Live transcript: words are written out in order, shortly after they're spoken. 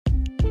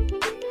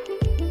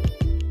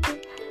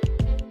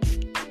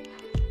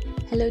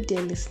Hello,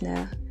 dear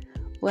listener.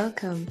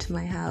 Welcome to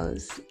my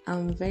house.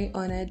 I'm very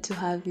honored to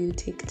have you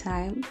take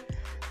time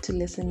to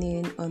listen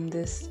in on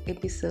this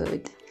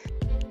episode.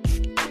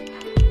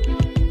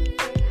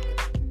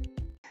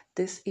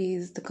 This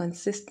is the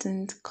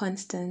consistent,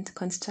 constant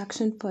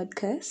construction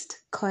podcast.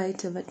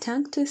 Quite of a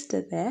tongue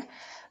twister there,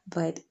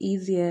 but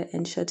easier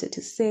and shorter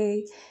to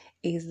say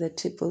is the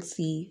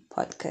CCC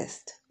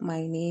podcast.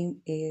 My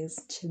name is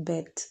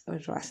Chibet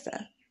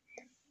Orwasa.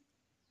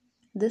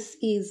 This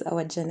is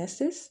our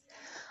genesis,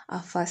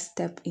 our first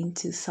step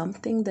into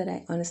something that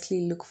I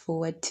honestly look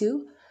forward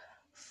to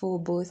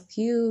for both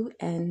you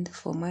and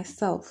for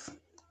myself.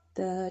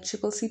 The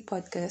CCC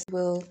podcast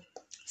will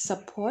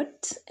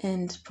support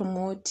and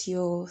promote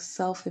your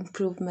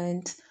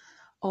self-improvement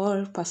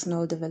or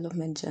personal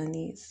development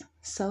journeys.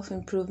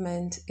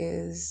 Self-improvement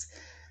is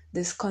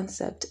this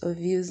concept of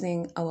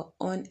using our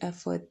own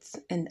efforts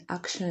and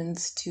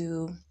actions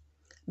to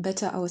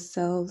better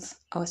ourselves,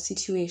 our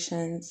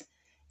situations,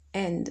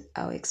 and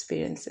our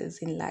experiences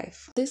in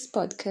life. This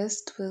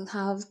podcast will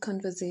have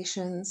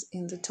conversations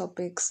in the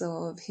topics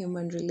of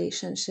human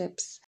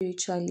relationships,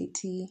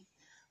 spirituality,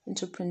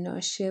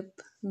 entrepreneurship,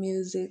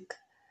 music,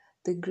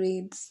 the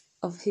grades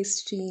of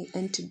history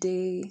and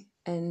today,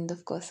 and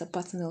of course a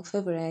personal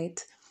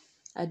favorite,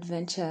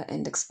 adventure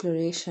and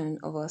exploration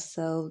of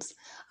ourselves,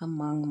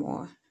 among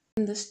more.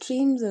 In the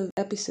streams of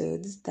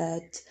episodes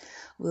that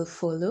will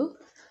follow,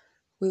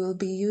 we will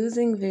be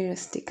using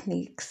various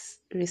techniques,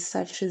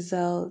 research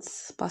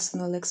results,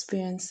 personal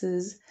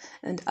experiences,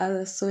 and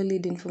other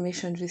solid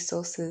information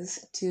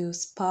resources to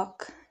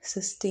spark,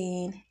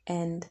 sustain,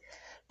 and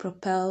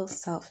propel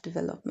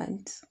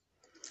self-development.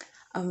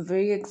 I'm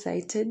very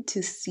excited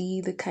to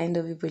see the kind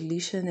of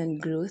evolution and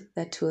growth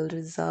that will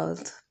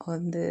result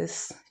on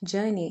this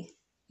journey.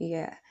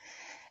 In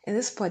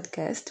this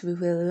podcast, we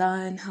will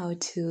learn how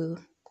to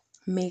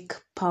make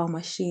power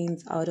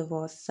machines out of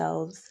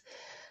ourselves.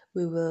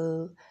 We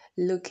will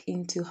look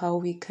into how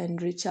we can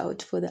reach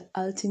out for the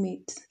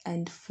ultimate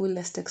and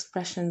fullest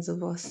expressions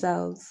of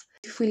ourselves.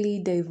 A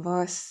fully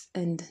diverse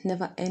and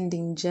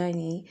never-ending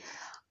journey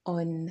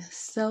on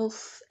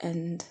self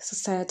and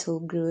societal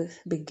growth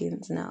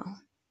begins now.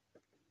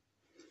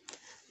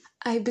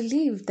 I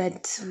believe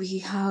that we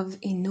have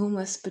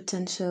enormous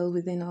potential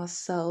within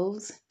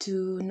ourselves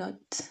to not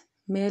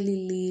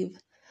merely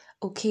live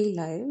okay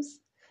lives,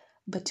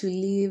 but to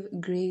live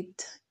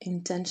great,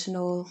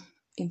 intentional,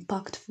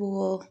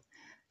 impactful,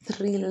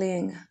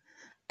 thrilling,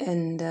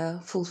 and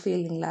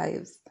fulfilling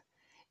lives.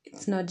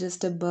 It's not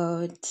just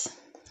about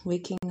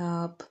waking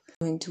up,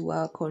 going to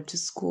work or to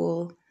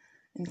school,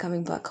 and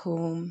coming back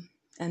home,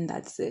 and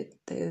that's it.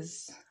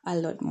 There's a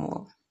lot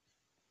more.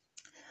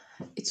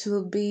 It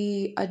will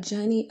be a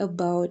journey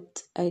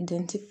about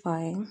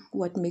identifying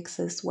what makes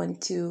us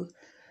want to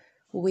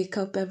wake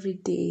up every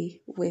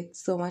day with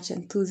so much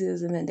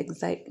enthusiasm and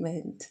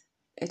excitement.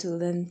 It will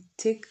then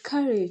take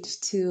courage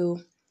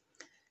to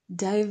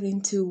dive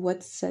into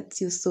what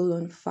sets your soul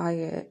on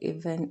fire,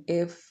 even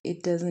if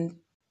it doesn't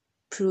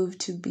prove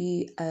to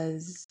be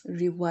as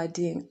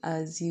rewarding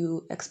as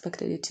you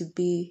expected it to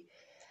be.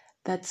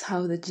 That's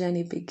how the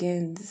journey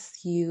begins.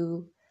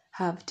 You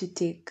have to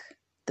take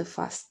the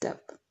first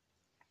step.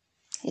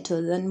 It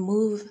will then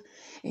move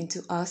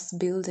into us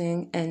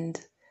building and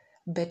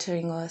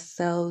bettering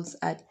ourselves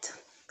at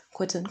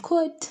quote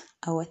unquote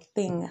our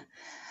thing.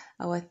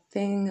 Our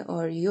thing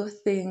or your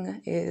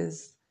thing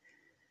is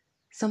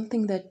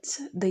something that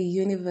the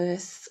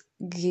universe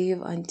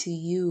gave unto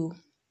you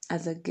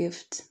as a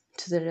gift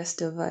to the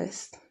rest of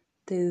us.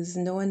 There's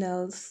no one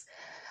else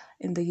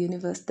in the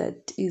universe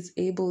that is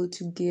able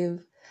to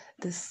give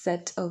the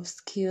set of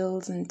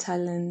skills and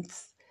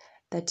talents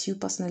that you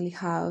personally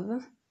have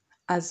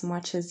as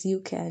much as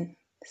you can.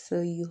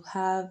 So you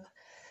have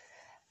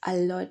a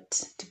lot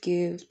to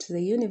give to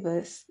the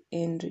universe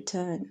in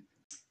return.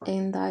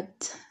 In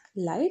that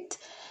light,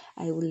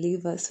 I will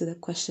leave us with a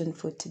question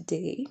for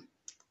today.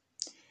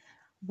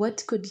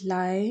 What could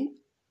lie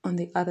on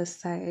the other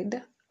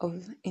side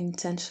of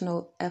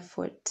intentional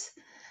effort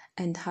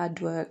and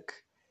hard work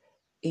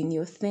in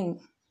your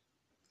thing?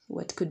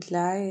 What could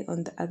lie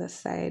on the other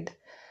side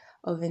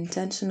of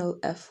intentional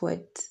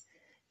effort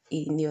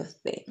in your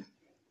thing?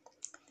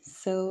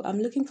 So I'm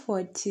looking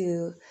forward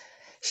to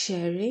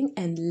sharing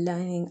and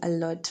learning a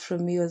lot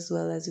from you as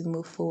well as we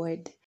move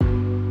forward.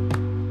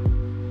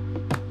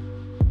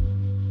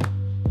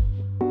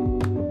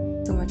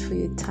 So much for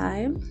your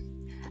time.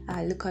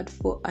 Look out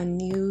for a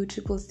new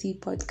CCC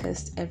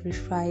podcast every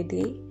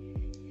Friday.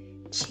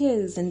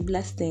 Cheers and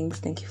blessings.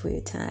 Thank you for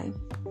your time.